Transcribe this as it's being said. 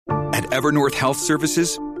At Evernorth Health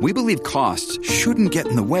Services, we believe costs shouldn't get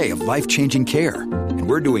in the way of life-changing care, and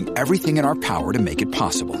we're doing everything in our power to make it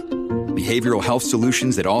possible. Behavioral health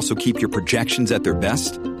solutions that also keep your projections at their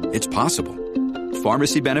best? It's possible.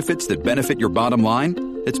 Pharmacy benefits that benefit your bottom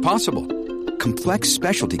line? It's possible. Complex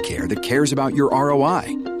specialty care that cares about your ROI?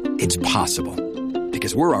 It's possible.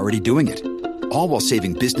 Because we're already doing it. All while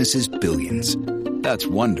saving businesses billions. That's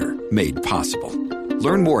Wonder made possible.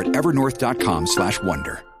 Learn more at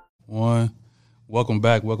evernorth.com/wonder. Welcome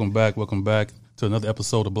back to another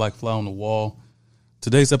episode of Black Fly on the Wall.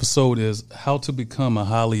 Today's episode is how to become a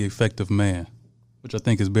highly effective man, which I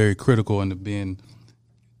think is very critical in being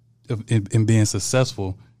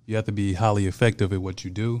successful. You have to be highly effective at what you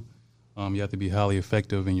do. You have to be highly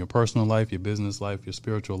effective in your personal life, your business life, your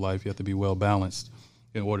spiritual life. You have to be well balanced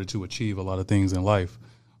in order to achieve a lot of things in life.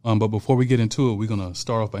 But before we get into it, we're going to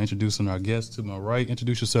start off by introducing our guest. To my right,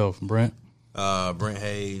 introduce yourself, Brent. Brent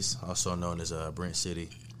Hayes, also known as Brent City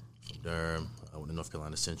from Durham, with the North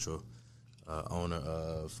Carolina Central, owner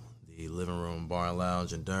of the Living Room Bar and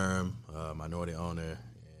Lounge in Durham, minority owner in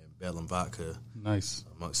Bedlam Vodka. Nice.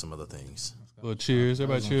 Amongst some other things. Well, cheers.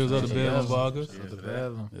 Everybody cheers up to Bedlam Vodka.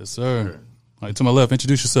 Cheers. Yes, sir. All right, to my left,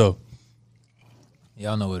 introduce yourself.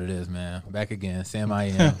 Y'all know what it is, man. Back again, Sam I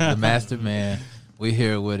Am, the master man. We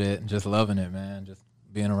here with it, just loving it, man. Just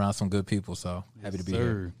being around some good people, so happy to be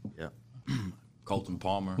here. Yeah. Colton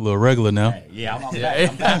Palmer. A little regular now. Hey, yeah, I'm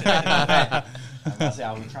back. I'm about to say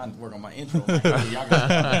I was trying to work on my intro. Y'all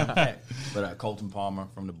got back. But Colton Palmer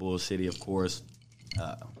from the Bull City, of course.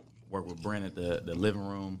 Work with Brent at the Living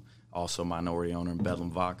Room. Also minority owner in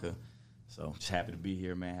Bedlam Vodka. So just happy to be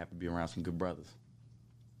here, man. Happy to be around some good brothers.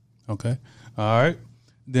 Okay. All right.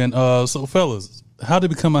 Then, so fellas, how to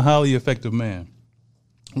become a highly effective man?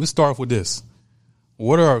 Let's start off with this.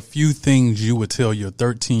 What are a few things you would tell your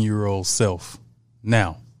 13-year-old self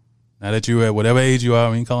now that you're at whatever age you are?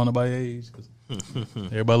 I ain't calling nobody age because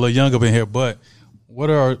everybody a little young up in here. But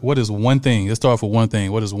what is one thing? Let's start off with one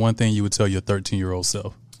thing. What is one thing you would tell your 13-year-old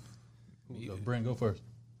self? Brent, go first.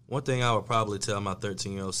 One thing I would probably tell my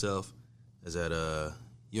 13-year-old self is that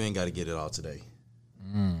you ain't got to get it all today.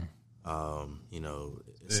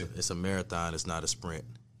 It's a marathon. It's not a sprint.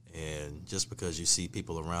 And just because you see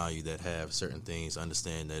people around you that have certain things,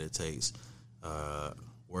 understand that it takes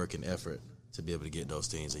work and effort to be able to get those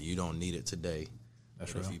things, and you don't need it today.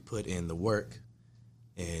 That's right. If you put in the work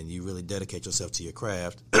and you really dedicate yourself to your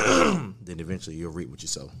craft, then eventually you'll reap what you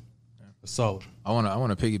sow. So I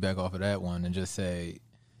want to piggyback off of that one and just say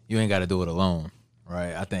you ain't got to do it alone,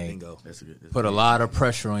 right? I think Bingo. That's put a lot of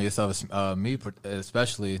pressure on yourself. Me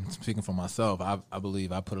especially, speaking for myself, I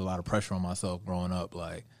believe I put a lot of pressure on myself growing up,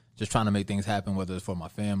 like just trying to make things happen, whether it's for my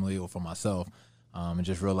family or for myself, and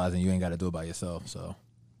just realizing you ain't got to do it by yourself. So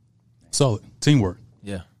solid teamwork.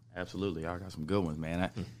 Yeah, absolutely. I got some good ones, man. I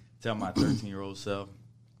tell my 13-year-old self,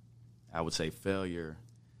 I would say failure,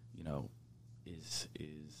 is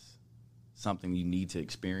something you need to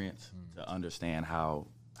experience to understand how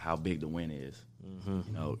big the win is.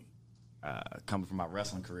 Mm-hmm. Coming from my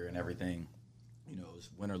wrestling career and everything, it was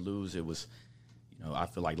win or lose. It was, I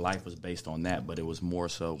feel like life was based on that, but it was more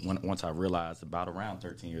so once I realized about around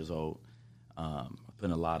 13 years old,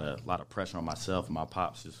 putting a lot of pressure on myself. And my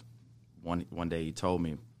pops just one day he told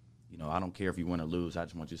me, I don't care if you win or lose. I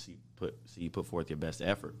just want you to see you put forth your best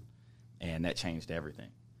effort, and that changed everything.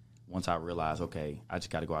 Once I realized, okay, I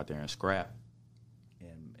just got to go out there and scrap,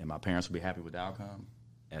 and my parents will be happy with the outcome.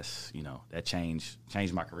 That changed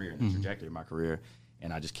my career and the trajectory of my career,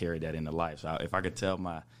 and I just carried that into life. So if I could tell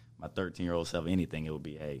my 13-year-old self anything, it would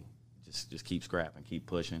be, hey, just keep scrapping, keep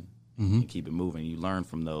pushing, and keep it moving. You learn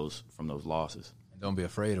from those losses. And don't be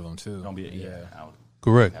afraid of them too. Don't be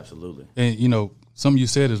correct. Absolutely. And something you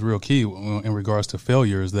said is real key in regards to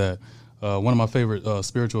failure is that one of my favorite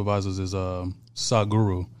spiritual advisors is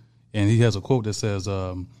Sadhguru, and he has a quote that says,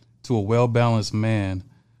 "To a well-balanced man,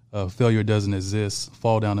 failure doesn't exist.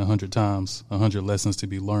 Fall down 100 times, 100 lessons to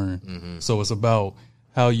be learned." Mm-hmm. So it's about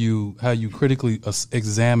how you critically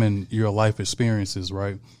examine your life experiences,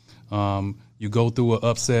 right? You go through an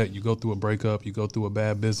upset, you go through a breakup, you go through a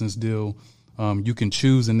bad business deal. You can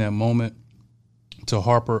choose in that moment to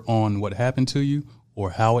harper on what happened to you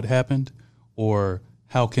or how it happened or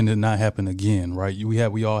how can it not happen again, right?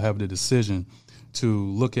 We all have the decision to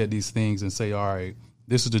look at these things and say, all right,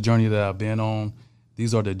 this is the journey that I've been on.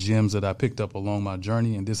 These are the gems that I picked up along my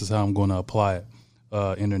journey, and this is how I'm going to apply it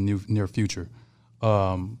in the near future.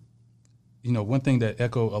 One thing that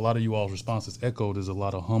echoed a lot of you all's responses echoed is a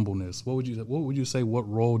lot of humbleness. What would you say? What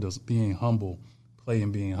role does being humble play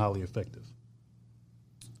in being highly effective?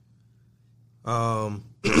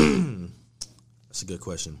 That's a good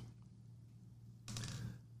question.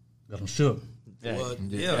 Got them shook. Well,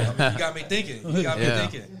 yeah, I mean, you got me thinking. You got me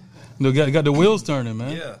thinking. No, got the wheels turning,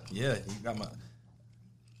 man. Yeah. You got my.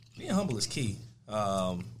 Being humble is key.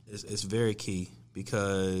 It's very key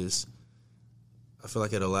because I feel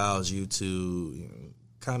like it allows you to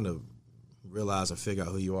kind of realize and figure out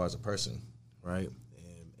who you are as a person, right?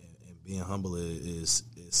 And being humble is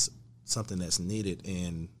something that's needed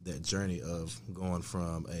in that journey of going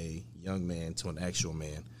from a young man to an actual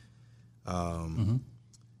man.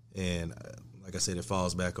 And like I said, it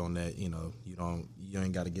falls back on that. You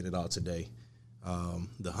ain't got to get it all today.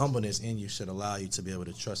 The humbleness in you should allow you to be able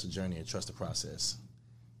to trust the journey and trust the process.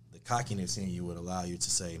 The cockiness in you would allow you to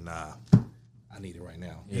say, "Nah, I need it right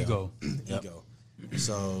now." Ego. Ego.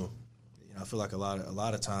 So, I feel like a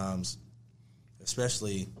lot of times,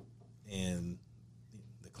 especially in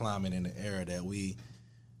the climate and the era that we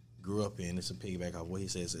grew up in, it's a piggyback off what he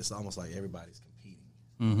says. It's almost like everybody's competing.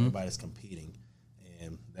 Everybody's competing.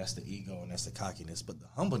 And that's the ego and that's the cockiness. But the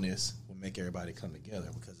humbleness will make everybody come together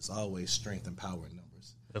because it's always strength and power in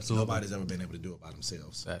numbers. Absolutely. Nobody's ever been able to do it by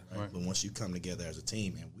themselves. Right. But once you come together as a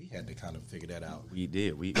team, and we had to kind of figure that out. We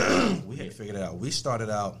did. We had to figure that out.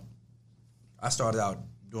 I started out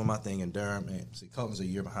doing my thing in Durham. And see, Colton's a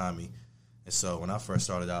year behind me. And so when I first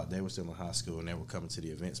started out, they were still in high school and they were coming to the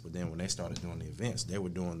events. But then when they started doing the events, they were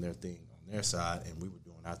doing their thing on their side and we were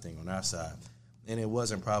doing our thing on our side. And it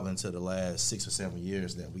wasn't probably until the last 6 or 7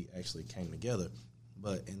 years that we actually came together.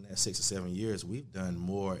 But in that 6 or 7 years, we've done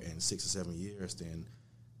more in 6 or 7 years than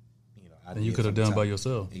I did. You could have done by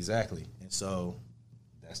yourself. Exactly. And so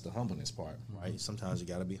that's the humbleness part, right? Sometimes you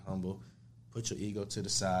got to be humble. Put your ego to the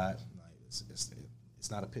side. Like it's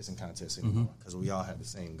not a pissing contest anymore because we all have the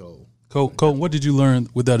same goal. Cole, what did you learn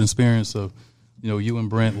with that experience of, you and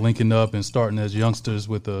Brent linking up and starting as youngsters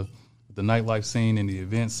with the nightlife scene and the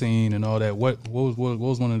event scene and all that? What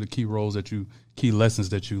was one of the key lessons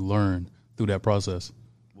that you learned through that process?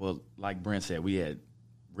 Well, like Brent said, we had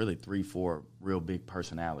really 3-4 real big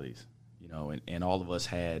personalities, and all of us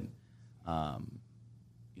had,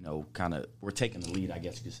 kind of, we're taking the lead, I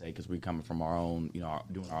guess you could say, because we're coming from our own,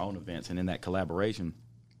 doing our own events. And in that collaboration,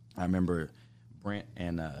 I remember Brent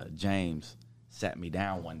and James sat me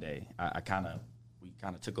down one day. We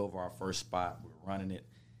kind of took over our first spot. We were running it.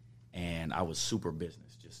 And I was super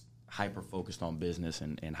business, just hyper-focused on business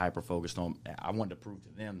and hyper-focused on – I wanted to prove to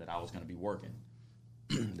them that I was going to be working.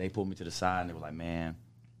 They pulled me to the side, and they were like, man,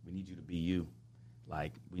 we need you to be you.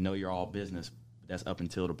 Like, we know you're all business, but that's up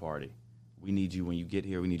until the party. We need you when you get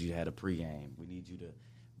here. We need you to have a pregame. We need you to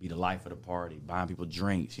be the life of the party, buying people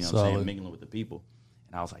drinks, what I'm saying, mingling with the people.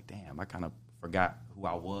 And I was like, damn, I kind of forgot who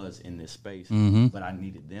I was in this space, but I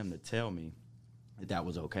needed them to tell me that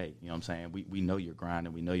was okay. You know what I'm saying? We know you're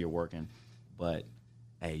grinding. We know you're working. But,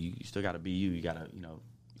 hey, you still got to be you. You got to,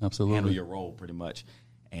 Absolutely. handle your role pretty much.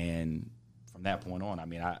 And from that point on, I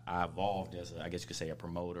mean, I evolved as, I guess you could say, a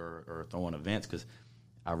promoter or throwing events because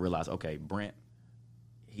I realized, okay, Brent,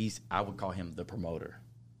 I would call him the promoter.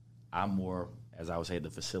 I'm more, as I would say, the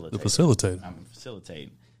facilitator. The facilitator. I'm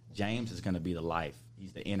facilitating. James is going to be the life.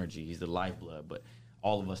 He's the energy. He's the lifeblood. But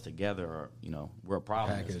all of us together are, we're a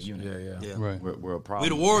problem as a unit. Yeah. Right. We're a problem.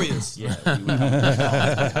 We the Warriors. Yeah. You know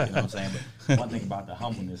what I'm saying? But one thing about the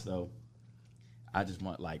humbleness, though, I just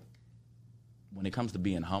want, when it comes to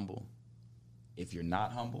being humble, if you're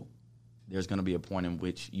not humble, there's going to be a point in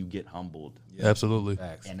which you get humbled. Yeah. Absolutely.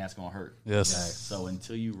 And that's going to hurt. Yes. So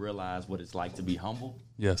until you realize what it's like to be humble,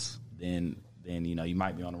 yes, then you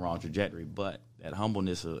might be on the wrong trajectory. But that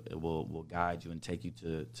humbleness will guide you and take you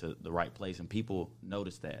to the right place. And people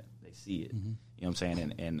notice that. They see it. You know what I'm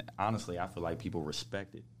saying? And honestly, I feel like people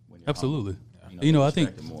respect it when you're absolutely. humble. I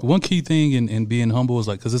think one key thing in being humble is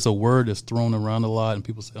because it's a word that's thrown around a lot and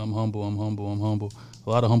people say, I'm humble, I'm humble, I'm humble. A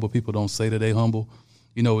lot of humble people don't say that they humble.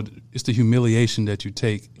 It's the humiliation that you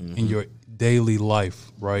take in your daily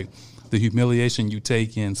life, right? The humiliation you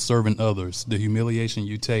take in serving others, the humiliation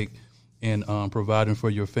you take in providing for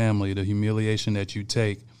your family, the humiliation that you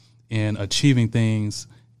take in achieving things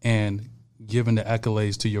and giving the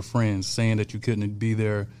accolades to your friends, saying that you couldn't be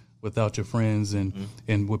there without your friends and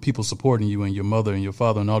with people supporting you and your mother and your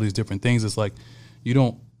father and all these different things. It's like you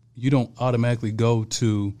don't automatically go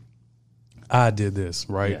to I did this,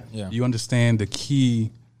 right? Yeah. You understand the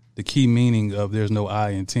key meaning of there's no I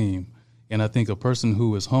in team. And I think a person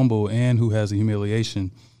who is humble and who has a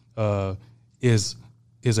humiliation is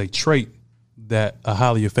a trait that a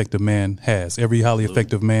highly effective man has. Every highly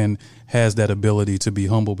effective man has that ability to be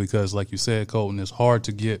humble because, like you said, Colton, it's hard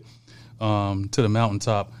to get to the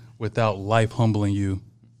mountaintop without life humbling you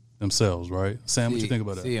themselves, right? Sam, what you think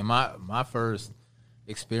about that? See, my first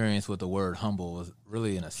experience with the word humble was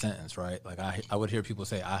really in a sentence, right? Like I would hear people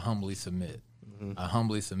say, I humbly submit. I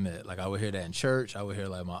humbly submit. Like I would hear that in church. I would hear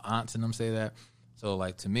like my aunts and them say that. So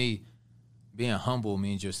like to me, being humble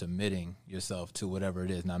means you're submitting yourself to whatever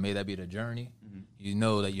it is. Now, may that be the journey. You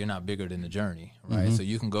know that you're not bigger than the journey, right? So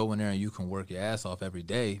you can go in there and you can work your ass off every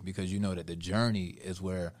day because you know that the journey is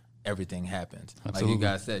where everything happens. Absolutely. Like you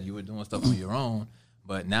guys said, you were doing stuff on your own,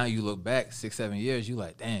 but now you look back 6-7 years, you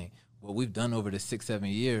like, dang, what we've done over the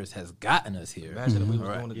 6-7 years has gotten us here. Imagine if we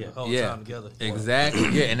was doing it the whole time together. Exactly.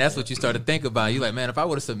 Yeah, and that's what you start to think about. You're like, man, if I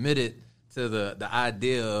would have submitted to the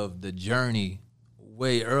idea of the journey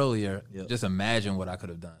way earlier, just imagine what I could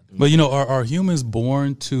have done. But you know, are humans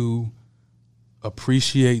born to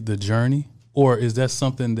appreciate the journey, or is that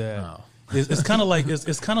something that it's kind of like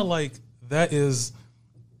it's kind of like that is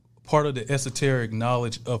part of the esoteric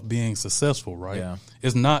knowledge of being successful, right? Yeah.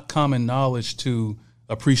 It's not common knowledge to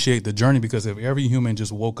appreciate the journey, because if every human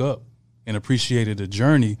just woke up and appreciated the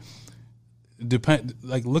journey, think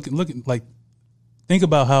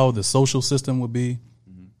about how the social system would be,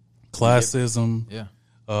 classism,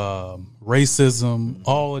 racism,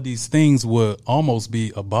 all of these things would almost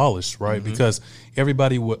be abolished, right? Because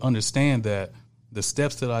everybody would understand that the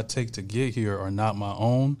steps that I take to get here are not my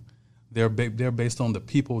own. They're based on the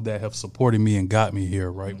people that have supported me and got me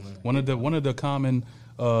here, right? One of the common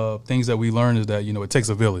things that we learn is that, you know, it takes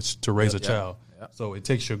a village to raise a child. So it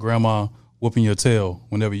takes your grandma whooping your tail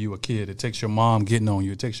whenever you a kid. It takes your mom getting on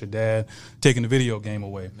you. It takes your dad taking the video game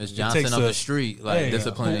away. Miss Johnson up the street, like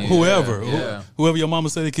disciplining whoever, you. whoever your mama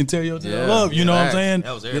said they can tell your love. You know what I'm saying?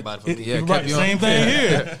 That was everybody for me. Right, same thing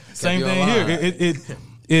here. Same thing here.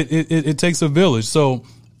 It takes a village. So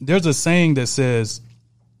there's a saying that says,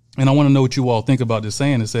 and I want to know what you all think about this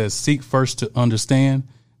saying. It says, "Seek first to understand,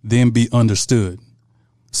 then be understood."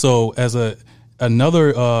 So as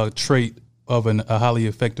another trait of a highly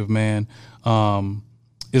effective man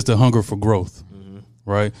is the hunger for growth,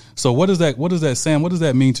 right? So what is that, Sam? What does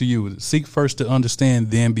that mean to you? Seek first to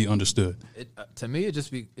understand, then be understood. To me,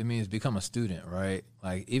 it means become a student, right?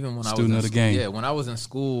 Like even when Student I was of the game. Yeah, when I was in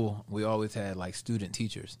school, we always had like student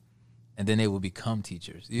teachers, and then they would become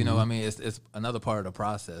teachers. You know, I mean, it's another part of the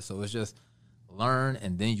process. So it's just learn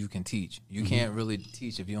and then you can teach. You can't really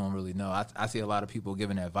teach if you don't really know. I see a lot of people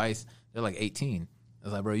giving advice. They're like 18.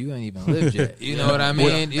 It's like, bro, you ain't even lived yet. You know what I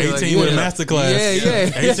mean? 18 with a master class.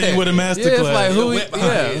 Yeah. 18 with a master class. It's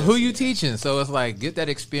like, who you teaching? So it's like, get that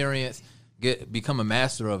experience, become a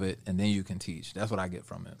master of it, and then you can teach. That's what I get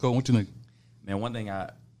from it. Cool. What you think? Man, one thing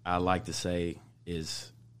I like to say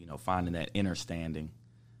is, you know, finding that understanding.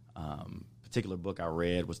 Particular book I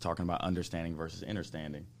read was talking about understanding versus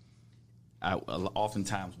understanding.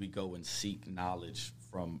 Oftentimes we go and seek knowledge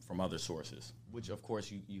from other sources, which of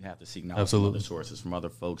course you have to seek knowledge from other sources, from other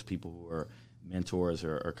folks, people who are mentors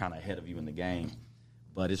or kind of ahead of you in the game.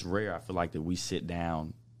 But it's rare, I feel like, that we sit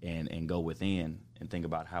down and go within and think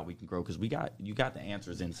about how we can grow, because you got the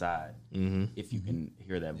answers inside if you can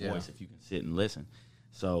hear that voice, if you can sit and listen.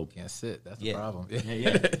 So can't sit. That's the problem.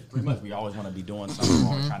 Yeah. Pretty much, we always want to be doing something.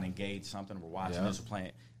 We're always trying to engage something. We're watching this, we're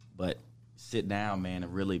playing. But sit down, man,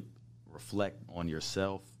 and really reflect on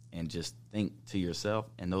yourself and just think to yourself,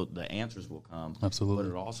 and the answers will come. Absolutely. But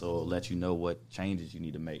it also lets you know what changes you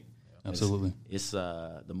need to make. Absolutely. It's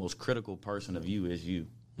the most critical person of you is you.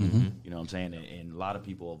 You know what I'm saying? And a lot of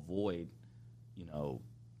people avoid, you know,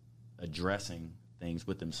 addressing things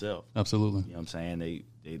with themselves. Absolutely. You know what I'm saying?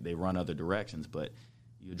 They run other directions, but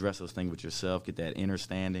you address those things with yourself, get that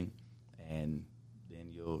understanding, and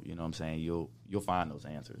then you'll find those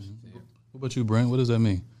answers. What about you, Brent? What does that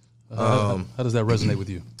mean? How does that resonate with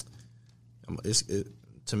you?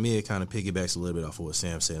 To me, it kind of piggybacks a little bit off of what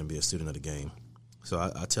Sam said, and be a student of the game. So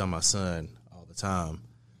I tell my son all the time,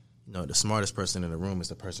 you know, the smartest person in the room is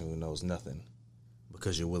the person who knows nothing,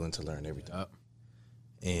 because you're willing to learn everything.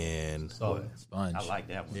 And Sponge. I like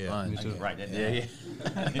that one. Yeah. I can write that down.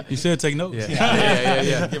 You said take notes.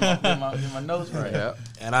 Yeah. Get my notes right. Yeah.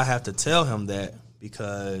 And I have to tell him that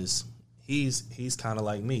because he's kind of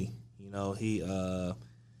like me. You know, he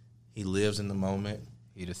lives in the moment.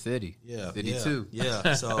 He the city. Yeah. City 2.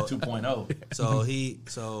 Yeah. So 2.0.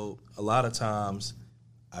 So a lot of times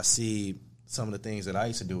I see some of the things that I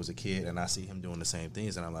used to do as a kid, and I see him doing the same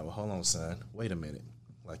things, and I'm like, well, hold on, son, wait a minute.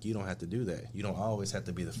 Like, you don't have to do that. You don't always have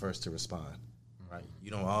to be the first to respond, right?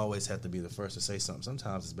 You don't always have to be the first to say something.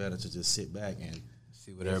 Sometimes it's better to just sit back and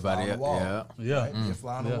See what everybody else. Yeah. Right? Be a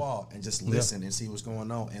fly on the wall and just listen and see what's going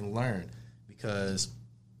on and learn. Because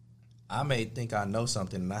I may think I know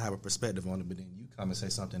something and I have a perspective on it, but then you come and say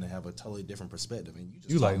something and have a totally different perspective, and you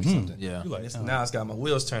just taught me something. Yeah. You like, Now it's got my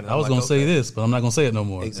wheels turning. I was I'm gonna like, say okay. this, but I'm not gonna say it no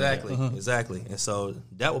more. Exactly, exactly. And so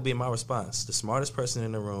that would be my response. The smartest person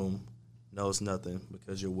in the room knows nothing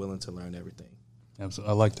because you're willing to learn everything.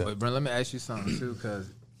 Absolutely. I like that. But Brent, let me ask you something too,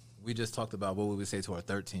 because we just talked about what we would say to our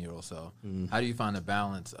 13-year-old self. How do you find the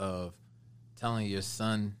balance of telling your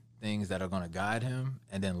son things that are going to guide him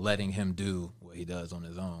and then letting him do what he does on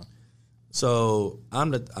his own? So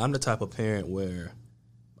I'm the type of parent where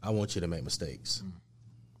I want you to make mistakes,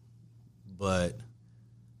 but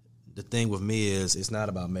the thing with me is it's not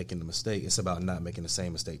about making the mistake; it's about not making the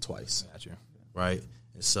same mistake twice. Got you. Right?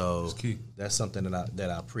 And so That's key. that's something that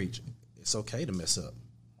I preach. It's okay to mess up,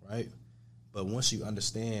 right? But once you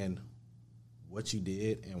understand what you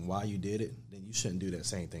did and why you did it, then you shouldn't do that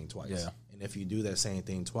same thing twice. Yeah. And if you do that same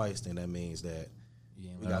thing twice, then that means that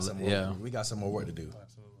we got some more work to do.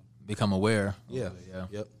 Become aware. Yeah. Yeah.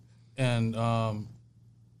 Yep. And I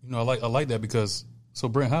like that because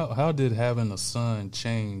Brent, how did having a son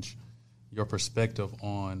change your perspective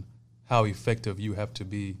on how effective you have to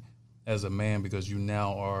be as a man, because you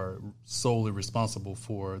now are solely responsible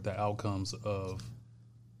for the outcomes of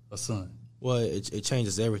a son? Well, it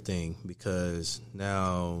changes everything because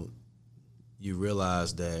now you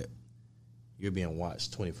realize that you're being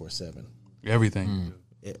watched 24/7. Everything.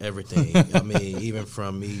 Everything. I mean, even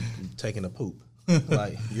from me taking a poop,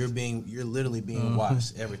 like you're literally being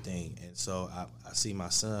watched. Everything, and so I see my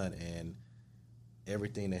son, and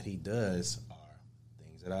everything that he does are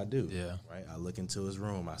things that I do. Yeah. Right. I look into his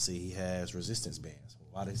room. I see he has resistance bands.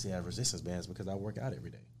 Why does he have resistance bands? Because I work out every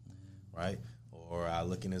day. Right. Or I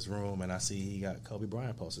look in his room and I see he got Kobe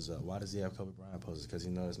Bryant posters up. Why does he have Kobe Bryant posters? Because he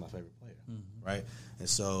knows my favorite player, right? And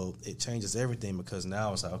so it changes everything because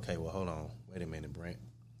now it's like, okay, well, hold on, wait a minute, Brent.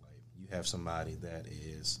 Like you have somebody that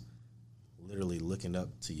is literally looking up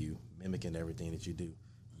to you, mimicking everything that you do.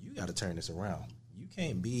 You got to turn this around. You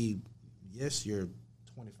can't be, yes, you're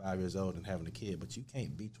 25 years old and having a kid, but you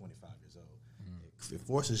can't be 25 years old. It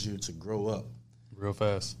forces you to grow up Real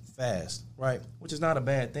fast. right? Which is not a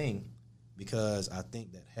bad thing. Because I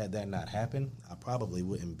think that had that not happened, I probably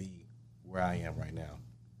wouldn't be where I am right now,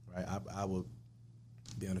 right? I would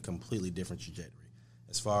be on a completely different trajectory.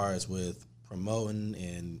 As far as with promoting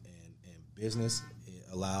and business, it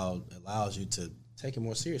allows you to take it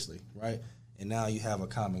more seriously, right? And now you have a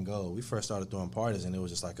common goal. We first started throwing parties, and it was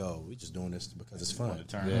just like, oh, we just doing this because it's fun.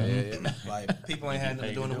 Yeah. Like people ain't had nothing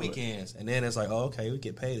to do on the weekends, and then it's like, oh, okay, we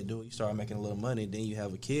get paid to do it. You start making a little money, then you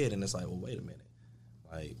have a kid, and it's like, well, wait a minute,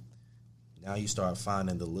 like. Now you start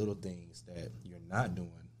finding the little things that you're not doing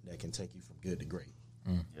that can take you from good to great.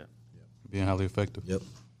 Yeah. Being highly effective. Yep.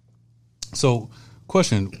 So,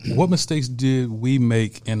 question, what mistakes did we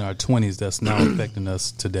make in our 20s that's now affecting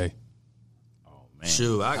us today? Oh man.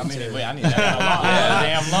 Shoot, I need that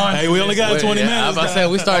damn long. Hey, we only got 20 I minutes. was about to say,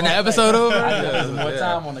 we starting the episode over? I got some more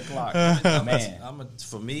time on the clock. Man. I'm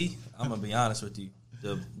gonna be honest with you.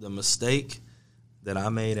 The mistake that I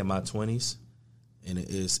made in my 20s, and it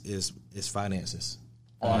is finances.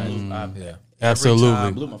 Yeah. Absolutely.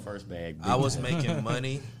 I blew my first bag. I was making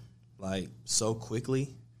money like so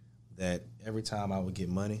quickly that every time I would get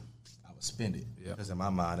money, I would spend it. Because in my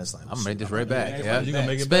mind, it's like, I'm making this right back. Yeah. You gonna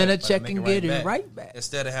make it Spend back. a check Make and it get right it right back.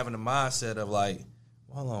 Instead of having the mindset of like,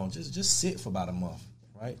 well, hold on, just sit for about a month,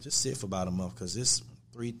 right? Just sit for about a month because this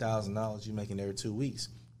 $3,000 you're making every 2 weeks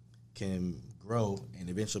can grow and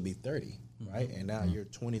eventually be 30, right? And now you're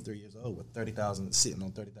 23 years old with $30,000 sitting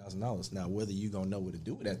on $30,000. Now, whether you're gonna know what to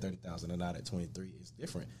do with that $30,000 or not at 23 is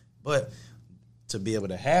different. But to be able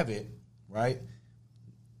to have it, right,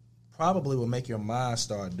 probably will make your mind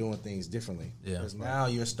start doing things differently. Yeah. Because now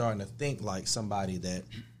you're starting to think like somebody that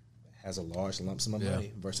has a large lump sum of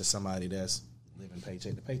money versus somebody that's living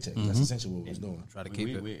paycheck to paycheck. That's essentially what we was doing. Try to keep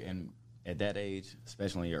it. And at that age,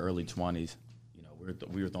 especially in your early 20s, you know,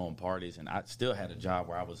 we were throwing parties, and I still had a job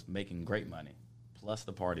where I was making great money, plus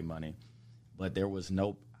the party money. But there was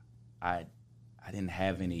I didn't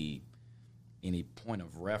have any point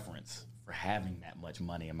of reference for having that much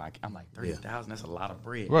money in my. I'm like 30,000. That's a lot of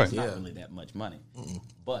bread. Right. It's not really that much money.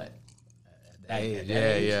 But at that age,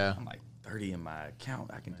 age, yeah. I'm like 30 in my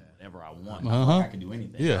account. I can do whatever I want. I feel like I can do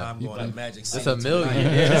anything. Yeah. I'm going to Magic City. It's a million. tonight.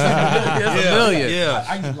 It's a million. Yeah.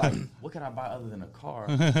 I used to like, what could I buy other than a car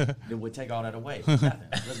that would take all that away? Nothing.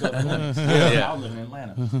 Let's go to Columbus. I was living in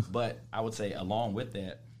Atlanta. But I would say along with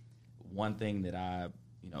that, one thing that a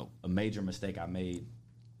major mistake I made,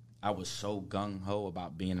 I was so gung-ho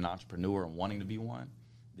about being an entrepreneur and wanting to be one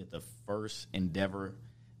that the first endeavor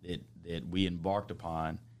that we embarked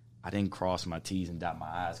upon, I didn't cross my T's and dot my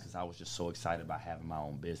I's because I was just so excited about having my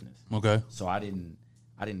own business. Okay. So I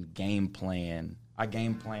didn't game plan. I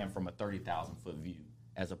game plan from a 30,000-foot view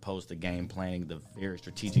as opposed to game planning the very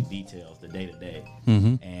strategic details, the day to day.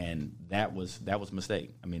 And that was a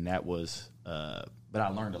mistake. I mean, that was, but I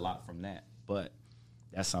learned a lot from that. But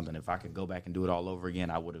that's something. If I could go back and do it all over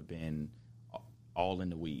again, I would have been all in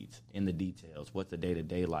the weeds, in the details. What's the day to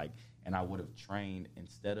day like? And I would have trained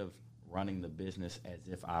instead of running the business as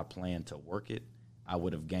if I planned to work it. I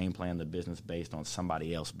would have game planned the business based on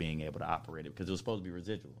somebody else being able to operate it because it was supposed to be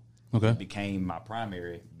residual. Okay. It became my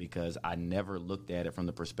primary because I never looked at it from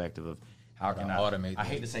the perspective of how can I automate I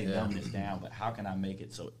hate to this. say dumb this down, but how can I make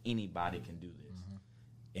it so anybody can do this?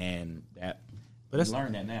 And that we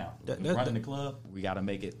learn that now. Running the club, we got to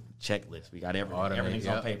make it checklist. We got everything. Automate, Everything's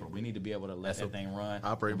on yep. paper. We need to be able to let that thing run.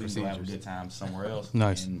 Operating We can go have a procedures. good time somewhere else.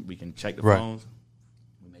 Nice. And we can check the Right. phones.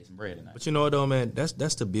 We made some bread tonight. But you know what, though, man?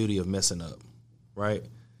 That's the beauty of messing up, right?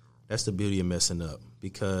 That's the beauty of messing up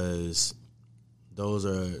because those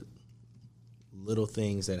are little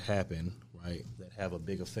things that happen, right, that have a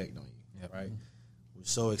big effect on you, right? We're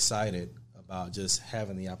so excited about just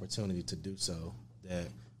having the opportunity to do so that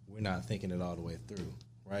we're not thinking it all the way through,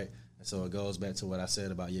 right? And so it goes back to what I said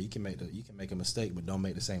about, you can make a mistake, but don't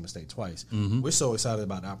make the same mistake twice. We're so excited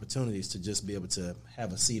about the opportunities to just be able to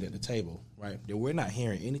have a seat at the table, right? That we're not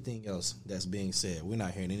hearing anything else that's being said. We're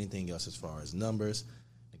not hearing anything else as far as numbers,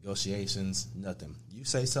 negotiations, nothing. You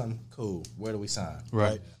say something, cool. Where do we sign?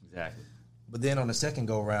 Right. Exactly. But then on the second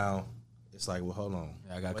go round, it's like, well, hold on.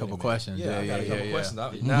 I got a Wait couple minute. questions. Yeah, I got a couple yeah.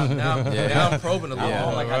 questions. Now I'm probing a little. I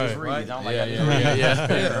don't like how this right. reads. I don't like how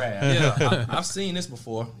this reads. I've seen this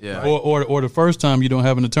before. Yeah. right? Or the first time you don't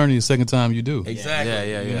have an attorney, the second time you do. Exactly.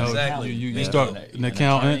 Yeah. You know, Exactly. you start an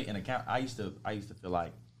accountant. I used to feel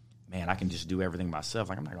like, man, I can just do everything myself.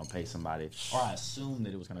 Like I'm not gonna pay somebody, or I assumed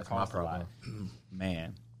that it was gonna cost a lot.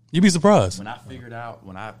 Man, You'd be surprised. when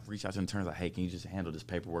I reached out to attorneys, like, hey, can you just handle this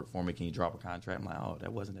paperwork for me? Can you drop a contract? I'm like, oh,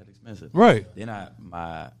 that wasn't that expensive. Right. Then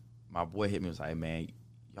my boy hit me and was like, hey, man,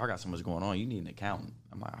 y'all got so much going on. You need an accountant.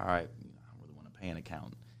 I'm like, all right, I don't really want to pay an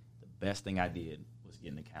accountant. The best thing I did was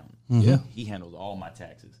get an accountant. Yeah. He handled all my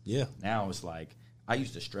taxes. Yeah. Now it's like I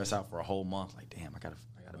used to stress out for a whole month. Like, damn, I gotta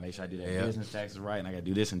make sure I do that business taxes right, and I gotta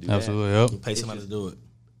do this and do Absolutely. that. Yep. Pay somebody to do it.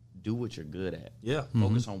 Do what you're good at. Yeah.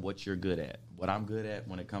 Focus on what you're good at. What I'm good at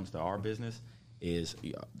when it comes to our business is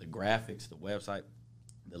the graphics, the website,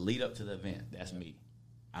 the lead up to the event. That's me.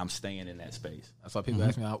 I'm staying in that space. That's why people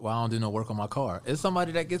ask me why I don't do no work on my car. It's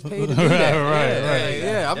somebody that gets paid to do that. Right.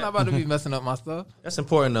 Yeah. I'm not about to be messing up my stuff. That's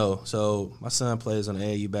important though. So my son plays on the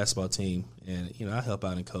AAU basketball team, and I help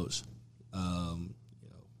out and coach,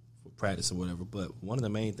 for practice or whatever. But one of the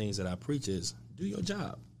main things that I preach is do your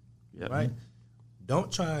job, Yep. right?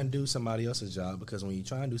 Don't try and do somebody else's job because when you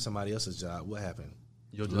try and do somebody else's job, what happened?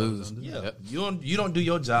 Your job Lose. is undone. Yeah, Yep. you don't do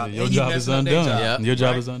your job. Your and you job is messing up their undone. job, Yeah. Your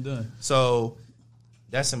job right? is undone. So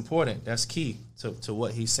that's important. That's key to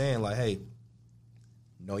what he's saying. Like, hey,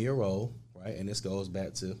 know your role, right? And this goes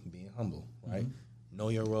back to being humble, right? Know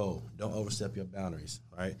your role. Don't overstep your boundaries,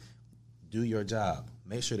 right? Do your job.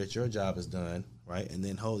 Make sure that your job is done, right? And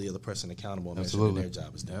then hold the other person accountable and make Absolutely. sure that their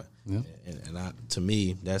job is done. Yeah. And to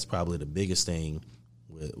me, that's probably the biggest thing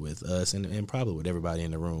with us and probably with everybody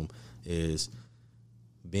in the room is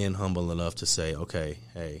being humble enough to say, okay,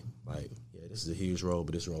 hey, like, yeah, this is a huge role,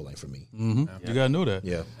 but this role ain't for me. You gotta know that.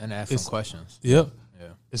 Yeah. And ask some questions. Yep. Yeah.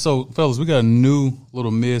 And so, fellas, we got a new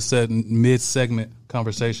little mid-segment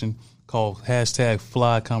conversation called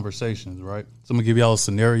 #Fly Conversations, right? So I'm going to give y'all a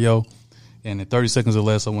scenario, and in 30 seconds or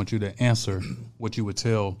less, I want you to answer what you would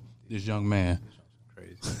tell this young man.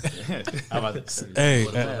 How about that? Hey,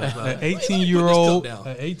 an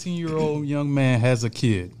 18-year-old young man has a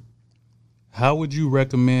kid. How would you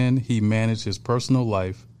recommend he manage his personal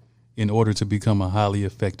life in order to become a highly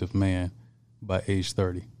effective man by age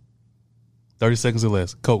 30? 30 seconds or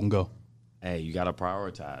less. Coat and go. Hey, you got to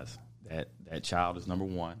prioritize. That child is number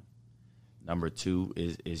one. Number two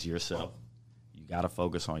is yourself. You got to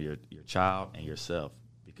focus on your child and yourself,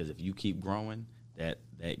 because if you keep growing, that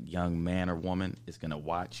young man or woman is going to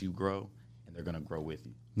watch you grow, and they're going to grow with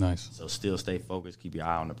you. Nice. So still stay focused. Keep your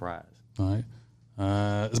eye on the prize. All right.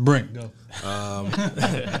 Let's Brent. Go.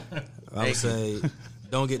 I would say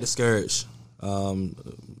don't get discouraged.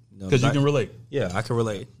 Because you can relate. Yeah, I can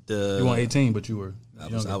relate. You weren't 18, but you were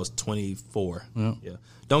I was 24. Yeah.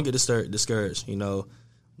 Don't get discouraged.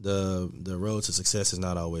 The road to success is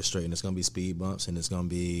not always straight, and it's going to be speed bumps, and it's going to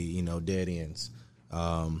be dead ends.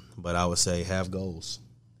 But I would say have goals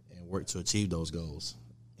and work to achieve those goals.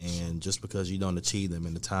 And just because you don't achieve them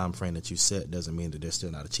in the time frame that you set doesn't mean that they're still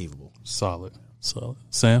not achievable. Solid. So,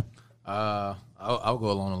 Sam? I'll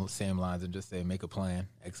go along the same lines and just say make a plan,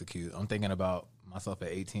 execute. I'm thinking about myself at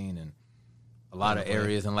 18 and a lot of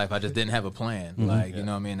areas in life I just didn't have a plan. You know what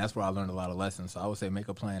I mean? That's where I learned a lot of lessons. So I would say make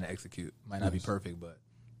a plan and execute. Might not be perfect, but,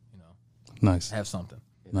 have something.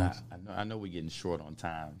 Nice. I know we're getting short on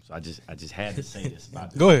time, so I just had to say this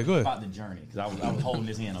about Go ahead. about the journey, because I was holding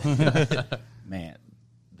this in. Man,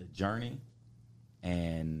 the journey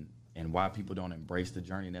and why people don't embrace the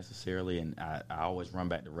journey necessarily, and I always run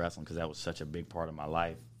back to wrestling because that was such a big part of my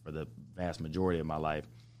life for the vast majority of my life,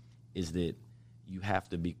 is that you have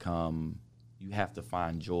to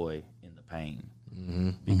find joy in the pain.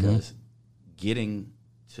 Because getting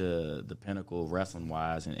to the pinnacle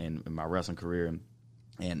wrestling-wise and in my wrestling career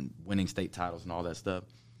and winning state titles and all that stuff,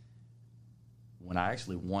 when I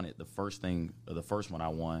actually won it, the first one I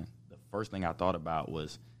won, the first thing I thought about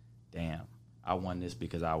was, damn, I won this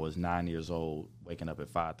because I was 9 years old, waking up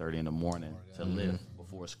at 5:30 in the morning to lift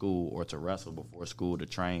before school or to wrestle before school, to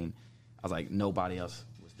train. I was like, nobody else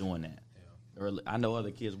was doing that. Or I know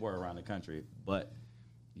other kids were around the country, but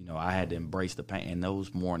I had to embrace the pain, and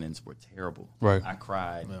those mornings were terrible. Right. I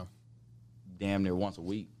cried damn near once a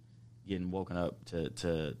week, getting woken up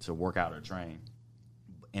to work out or train.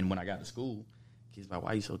 And when I got to school, kids were like,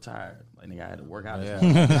 "Why are you so tired?" Like, nigga, I had to work out this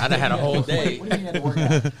morning. I done had a whole day. What do you mean you had to work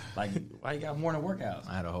out? Like, why you got morning workouts?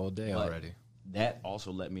 I had a whole day But already. that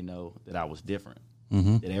also let me know that I was different.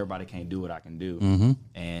 That everybody can't do what I can do.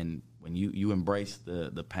 And when you embrace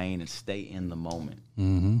the pain and stay in the moment,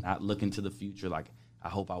 not look into the future like, I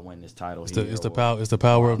hope I win this title. It's the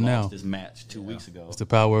power of now. This match 2 weeks ago. It's the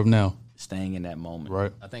power of now. Staying in that moment.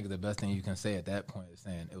 Right. I think the best thing you can say at that point is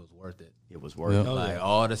saying it was worth it. It was worth it. Like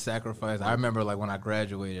all the sacrifice. I remember like when I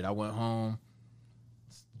graduated, I went home,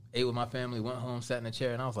 ate with my family, went home, sat in a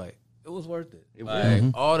chair, and I was like, it was worth it.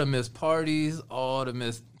 All the missed parties, all the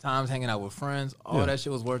missed times hanging out with friends, all that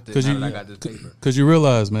shit was worth it. Now that I got this paper. Because you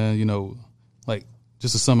realize, man, like,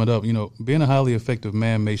 just to sum it up, being a highly effective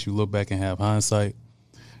man makes you look back and have hindsight.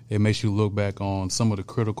 It makes you look back on some of the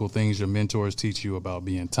critical things your mentors teach you about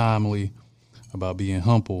being timely, about being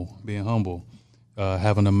humble,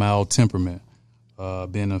 having a mild temperament,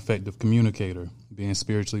 being an effective communicator, being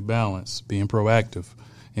spiritually balanced, being proactive,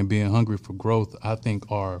 and being hungry for growth, I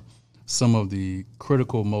think are some of the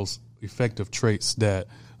critical, most effective traits that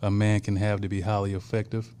a man can have to be highly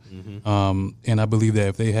effective. And I believe that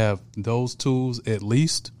if they have those tools at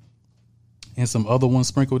least, and some other ones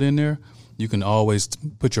sprinkled in there, you can always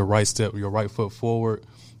put your right foot forward,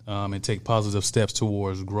 and take positive steps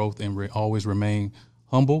towards growth, and always remain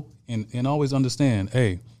humble and always understand,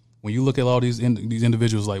 hey, when you look at all these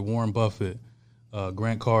individuals like Warren Buffett,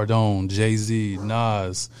 Grant Cardone, Jay-Z,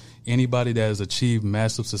 Nas, anybody that has achieved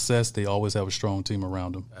massive success, they always have a strong team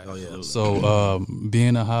around them. Absolutely. So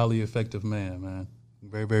being a highly effective man,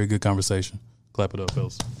 very, very good conversation. Clap it up,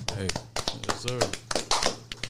 fellas. Hey. Yes, sir.